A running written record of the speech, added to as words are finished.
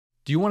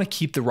Do you want to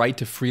keep the right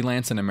to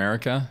freelance in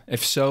America?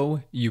 If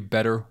so, you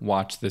better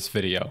watch this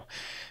video.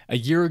 A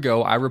year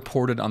ago, I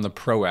reported on the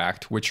PRO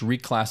Act, which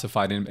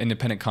reclassified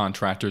independent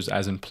contractors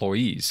as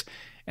employees,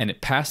 and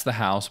it passed the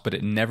House, but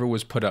it never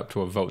was put up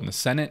to a vote in the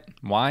Senate.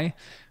 Why?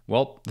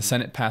 Well, the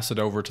Senate passed it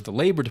over to the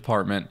Labor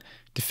Department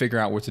to figure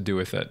out what to do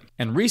with it.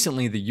 And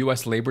recently, the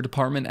US Labor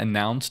Department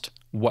announced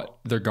what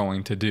they're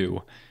going to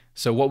do.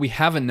 So what we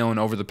haven't known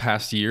over the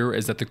past year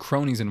is that the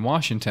cronies in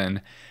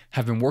Washington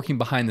have been working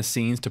behind the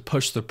scenes to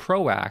push the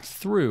PRO Act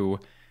through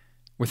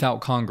without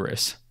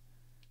Congress.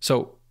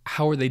 So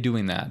how are they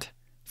doing that?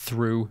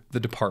 Through the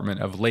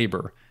Department of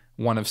Labor,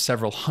 one of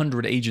several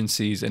hundred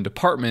agencies and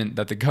department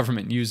that the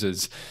government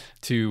uses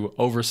to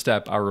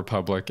overstep our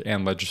republic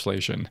and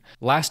legislation.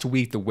 Last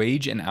week, the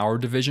Wage and Hour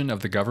Division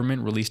of the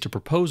government released a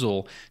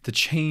proposal to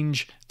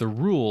change the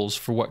rules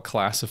for what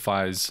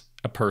classifies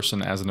a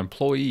person as an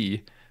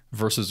employee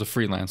versus a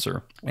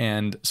freelancer.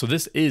 And so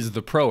this is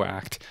the PRO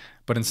Act,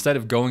 but instead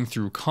of going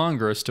through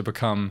Congress to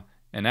become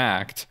an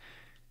act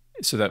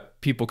so that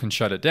people can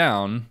shut it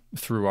down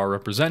through our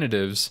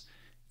representatives,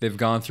 they've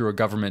gone through a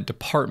government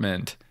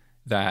department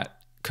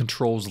that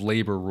controls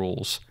labor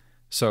rules.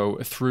 So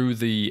through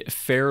the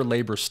Fair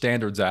Labor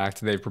Standards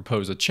Act, they've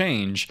proposed a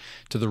change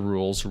to the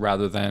rules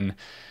rather than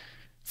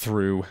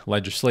through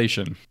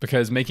legislation,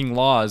 because making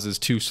laws is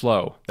too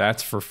slow.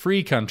 That's for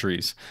free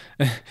countries.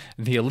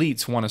 The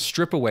elites want to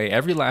strip away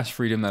every last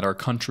freedom that our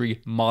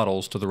country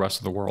models to the rest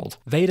of the world.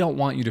 They don't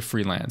want you to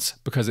freelance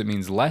because it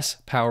means less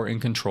power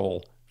and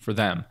control for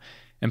them.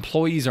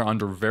 Employees are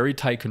under very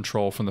tight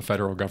control from the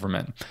federal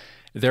government.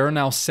 There are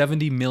now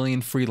 70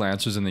 million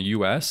freelancers in the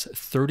US.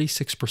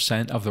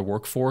 36% of the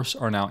workforce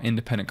are now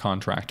independent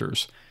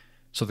contractors.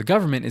 So the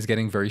government is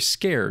getting very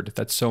scared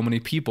that so many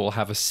people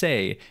have a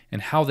say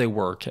in how they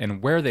work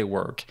and where they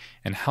work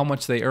and how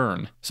much they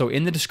earn. So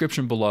in the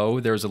description below,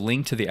 there's a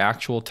link to the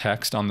actual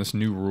text on this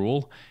new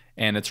rule,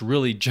 and it's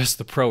really just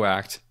the PRO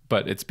Act,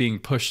 but it's being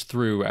pushed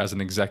through as an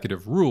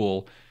executive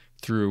rule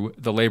through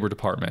the Labor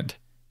Department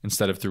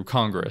instead of through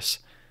Congress.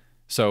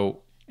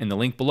 So in the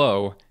link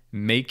below,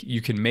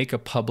 you can make a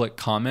public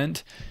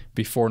comment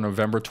before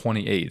November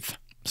 28th.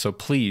 So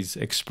please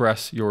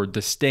express your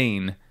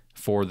disdain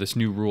for this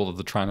new rule that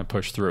they're trying to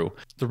push through.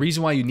 The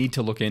reason why you need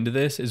to look into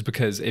this is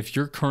because if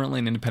you're currently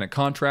an independent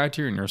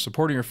contractor and you're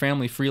supporting your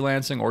family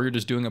freelancing, or you're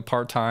just doing it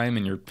part-time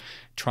and you're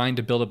trying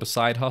to build up a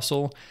side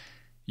hustle,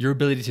 your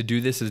ability to do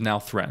this is now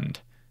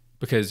threatened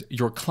because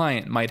your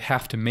client might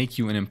have to make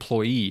you an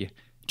employee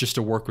just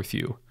to work with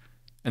you.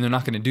 And they're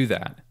not going to do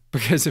that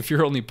because if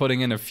you're only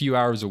putting in a few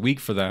hours a week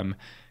for them,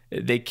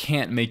 they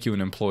can't make you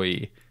an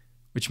employee,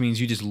 which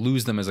means you just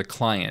lose them as a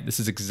client. This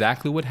is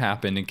exactly what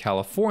happened in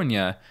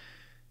California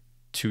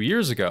 2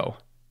 years ago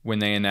when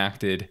they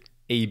enacted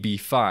AB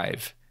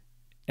 5.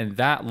 And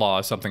that law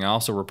is something I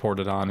also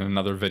reported on in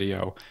another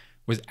video,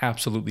 was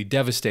absolutely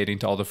devastating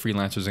to all the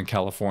freelancers in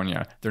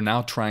California. They're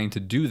now trying to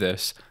do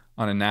this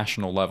on a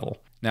national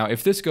level. Now,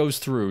 if this goes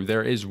through,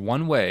 there is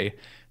one way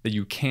that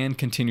you can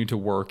continue to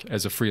work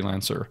as a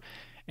freelancer.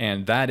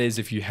 And that is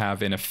if you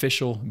have an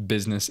official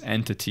business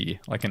entity,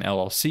 like an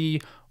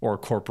LLC or a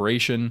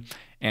corporation.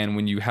 And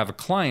when you have a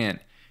client,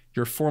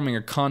 you're forming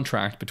a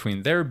contract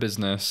between their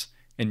business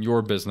and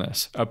your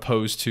business,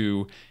 opposed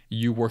to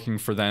you working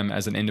for them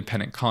as an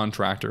independent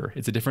contractor.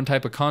 It's a different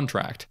type of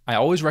contract. I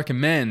always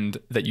recommend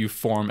that you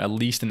form at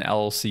least an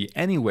LLC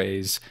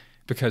anyways,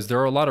 because there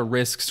are a lot of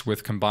risks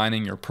with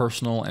combining your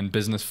personal and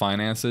business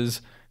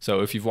finances.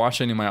 So if you've watched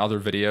any of my other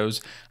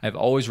videos, I've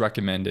always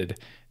recommended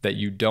that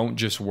you don't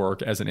just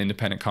work as an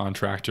independent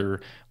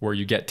contractor where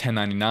you get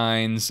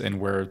 1099s and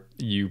where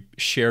you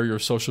share your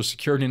social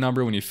security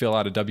number when you fill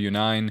out a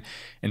W-9.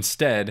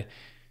 Instead,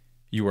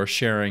 you are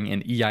sharing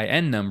an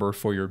EIN number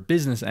for your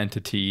business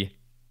entity,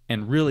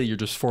 and really you're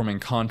just forming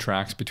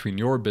contracts between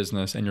your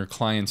business and your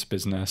client's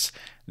business.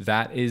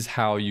 That is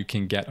how you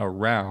can get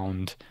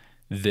around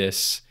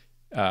this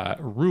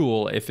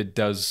rule if it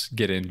does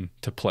get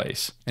into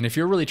place. And if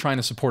you're really trying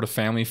to support a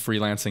family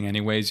freelancing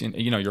anyways,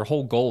 you know, your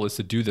whole goal is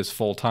to do this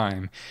full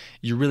time,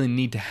 you really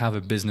need to have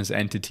a business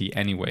entity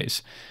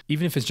anyways.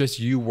 Even if it's just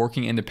you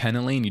working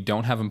independently and you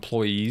don't have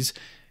employees,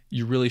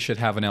 you really should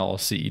have an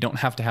LLC. You don't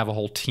have to have a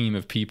whole team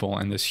of people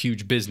and this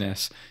huge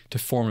business to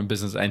form a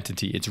business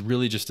entity. It's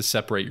really just to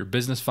separate your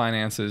business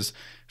finances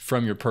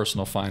from your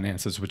personal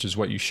finances, which is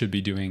what you should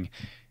be doing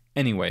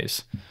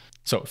anyways.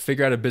 So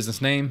figure out a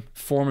business name,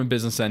 form a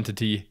business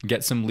entity,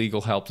 get some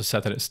legal help to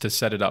set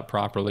it up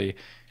properly.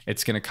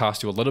 It's going to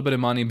cost you a little bit of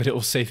money, but it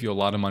will save you a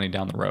lot of money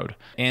down the road.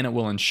 And it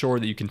will ensure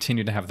that you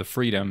continue to have the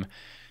freedom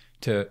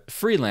to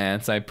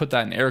freelance. I put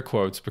that in air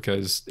quotes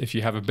because if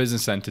you have a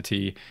business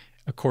entity,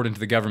 according to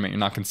the government, you're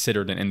not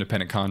considered an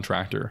independent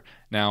contractor.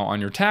 Now,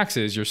 on your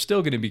taxes, you're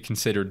still going to be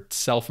considered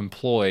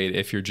self-employed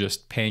if you're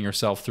just paying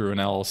yourself through an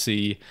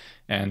LLC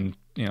and,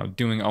 you know,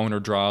 doing owner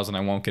draws, and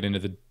I won't get into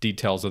the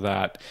details of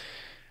that.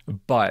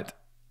 But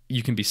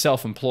you can be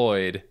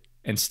self-employed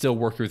and still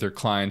work with your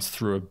clients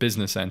through a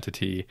business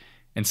entity,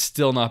 and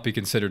still not be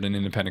considered an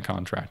independent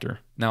contractor.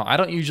 Now, I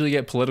don't usually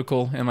get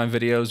political in my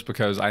videos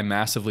because I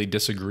massively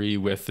disagree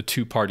with the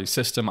two-party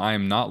system. I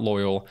am not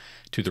loyal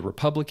to the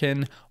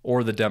Republican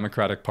or the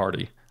Democratic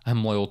Party.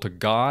 I'm loyal to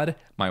God,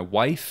 my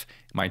wife,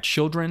 my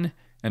children,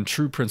 and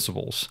true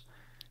principles.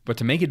 But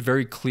to make it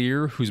very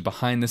clear who's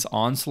behind this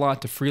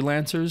onslaught to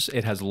freelancers,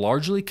 it has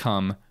largely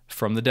come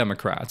from the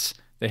Democrats.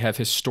 They have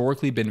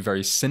historically been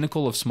very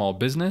cynical of small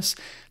business.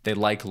 They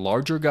like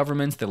larger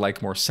governments. They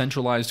like more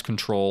centralized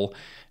control.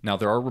 Now,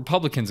 there are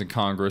Republicans in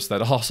Congress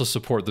that also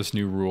support this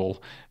new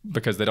rule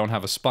because they don't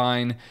have a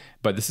spine,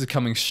 but this is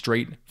coming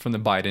straight from the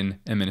Biden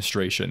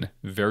administration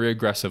very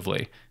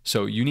aggressively.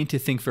 So you need to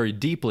think very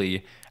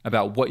deeply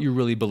about what you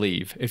really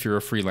believe if you're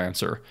a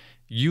freelancer.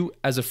 You,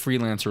 as a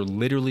freelancer,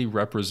 literally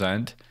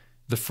represent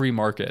the free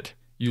market.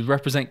 You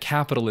represent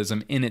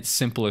capitalism in its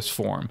simplest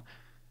form.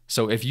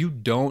 So if you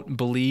don't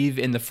believe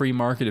in the free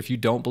market, if you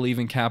don't believe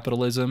in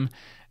capitalism,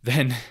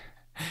 then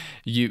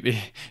you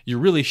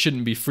really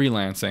shouldn't be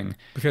freelancing.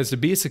 Because to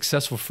be a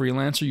successful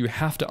freelancer, you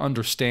have to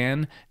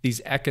understand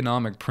these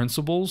economic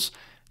principles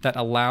that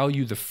allow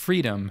you the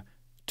freedom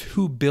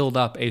to build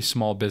up a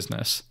small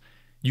business.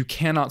 You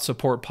cannot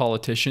support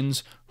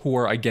politicians who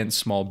are against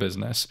small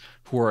business,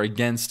 who are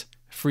against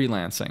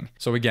freelancing.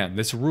 So again,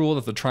 this rule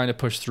that they're trying to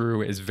push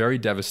through is very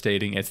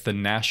devastating. It's the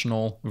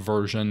national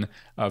version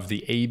of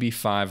the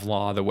AB5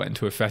 law that went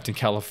into effect in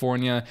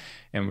California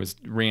and was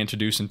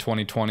reintroduced in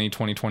 2020,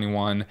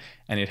 2021,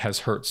 and it has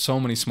hurt so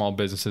many small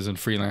businesses and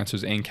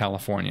freelancers in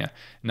California.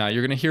 Now,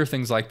 you're going to hear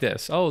things like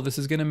this. Oh, this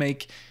is going to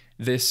make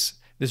this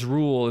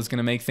rule is going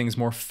to make things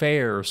more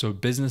fair so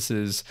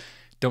businesses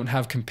don't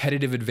have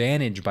competitive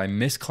advantage by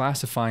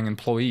misclassifying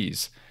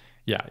employees.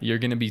 Yeah, you're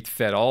going to be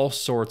fed all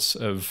sorts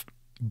of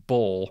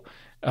bull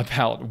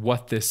about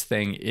what this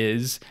thing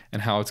is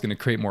and how it's going to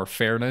create more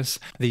fairness.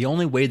 The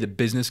only way that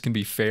business can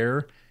be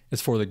fair is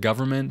for the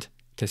government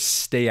to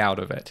stay out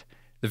of it.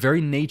 The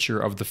very nature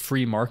of the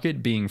free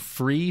market being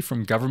free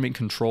from government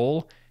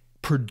control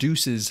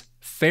produces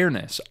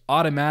fairness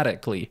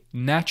automatically,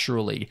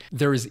 naturally.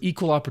 There is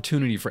equal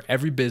opportunity for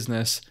every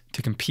business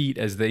to compete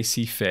as they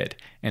see fit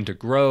and to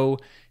grow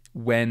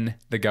when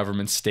the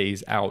government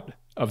stays out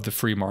of the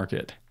free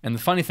market. And the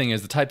funny thing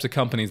is the types of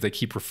companies they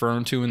keep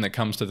referring to when it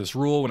comes to this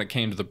rule, when it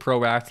came to the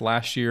PRO Act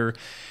last year,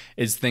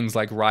 is things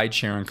like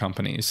ride-sharing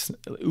companies,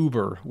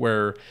 Uber,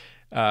 where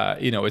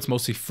it's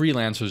mostly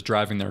freelancers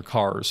driving their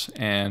cars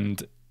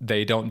and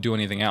they don't do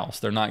anything else.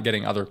 They're not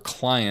getting other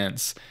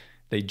clients.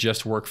 They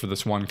just work for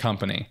this one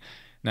company.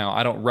 Now,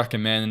 I don't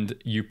recommend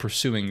you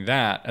pursuing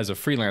that as a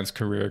freelance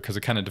career because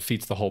it kind of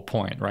defeats the whole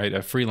point, right?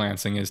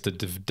 Freelancing is to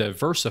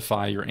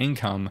diversify your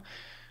income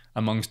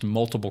amongst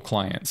multiple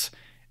clients.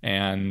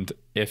 And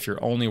if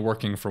you're only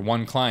working for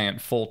one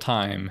client full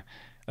time,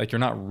 like you're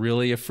not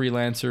really a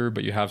freelancer,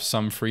 but you have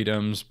some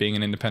freedoms being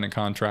an independent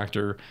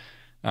contractor.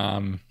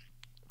 I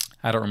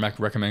don't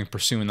recommend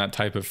pursuing that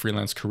type of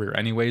freelance career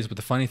anyways. But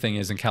the funny thing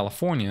is in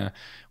California,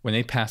 when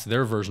they passed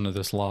their version of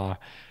this law,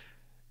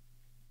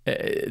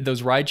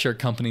 those rideshare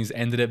companies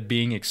ended up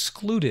being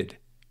excluded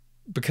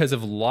because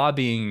of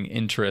lobbying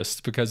interests,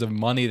 because of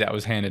money that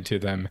was handed to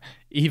them,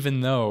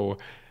 even though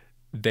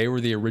they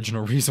were the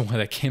original reason why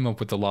they came up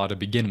with the law to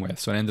begin with.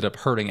 So it ended up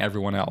hurting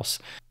everyone else.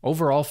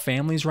 Overall,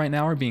 families right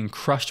now are being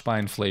crushed by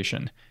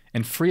inflation.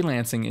 And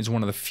freelancing is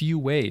one of the few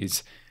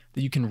ways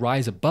that you can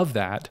rise above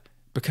that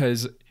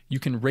because you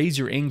can raise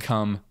your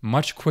income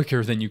much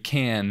quicker than you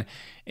can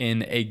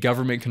in a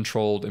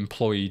government-controlled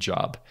employee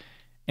job.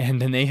 And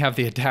then they have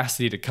the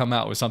audacity to come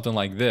out with something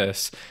like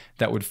this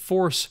that would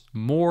force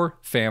more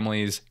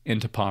families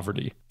into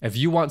poverty. If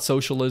you want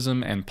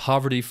socialism and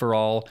poverty for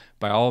all,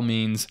 by all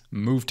means,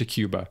 move to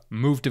Cuba,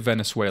 move to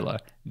Venezuela.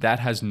 That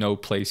has no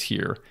place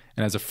here.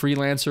 And as a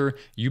freelancer,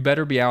 you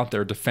better be out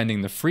there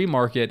defending the free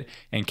market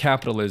and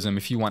capitalism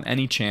if you want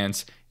any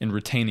chance in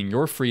retaining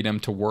your freedom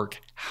to work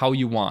how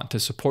you want, to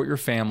support your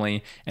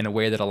family in a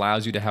way that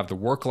allows you to have the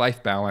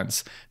work-life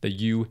balance that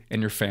you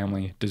and your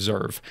family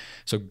deserve.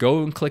 So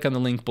go and click on the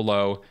link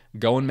below,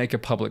 go and make a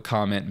public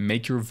comment,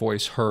 make your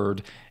voice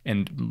heard,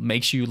 and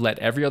make sure you let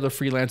every other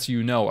freelancer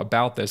you know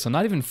about this. And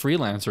not even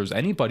freelancers,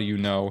 anybody you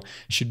know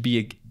should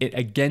be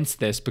against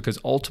this because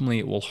ultimately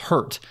it will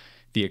hurt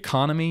the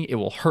economy, it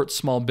will hurt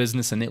small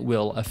business, and it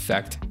will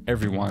affect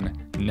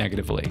everyone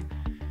negatively.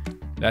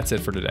 That's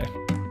it for today.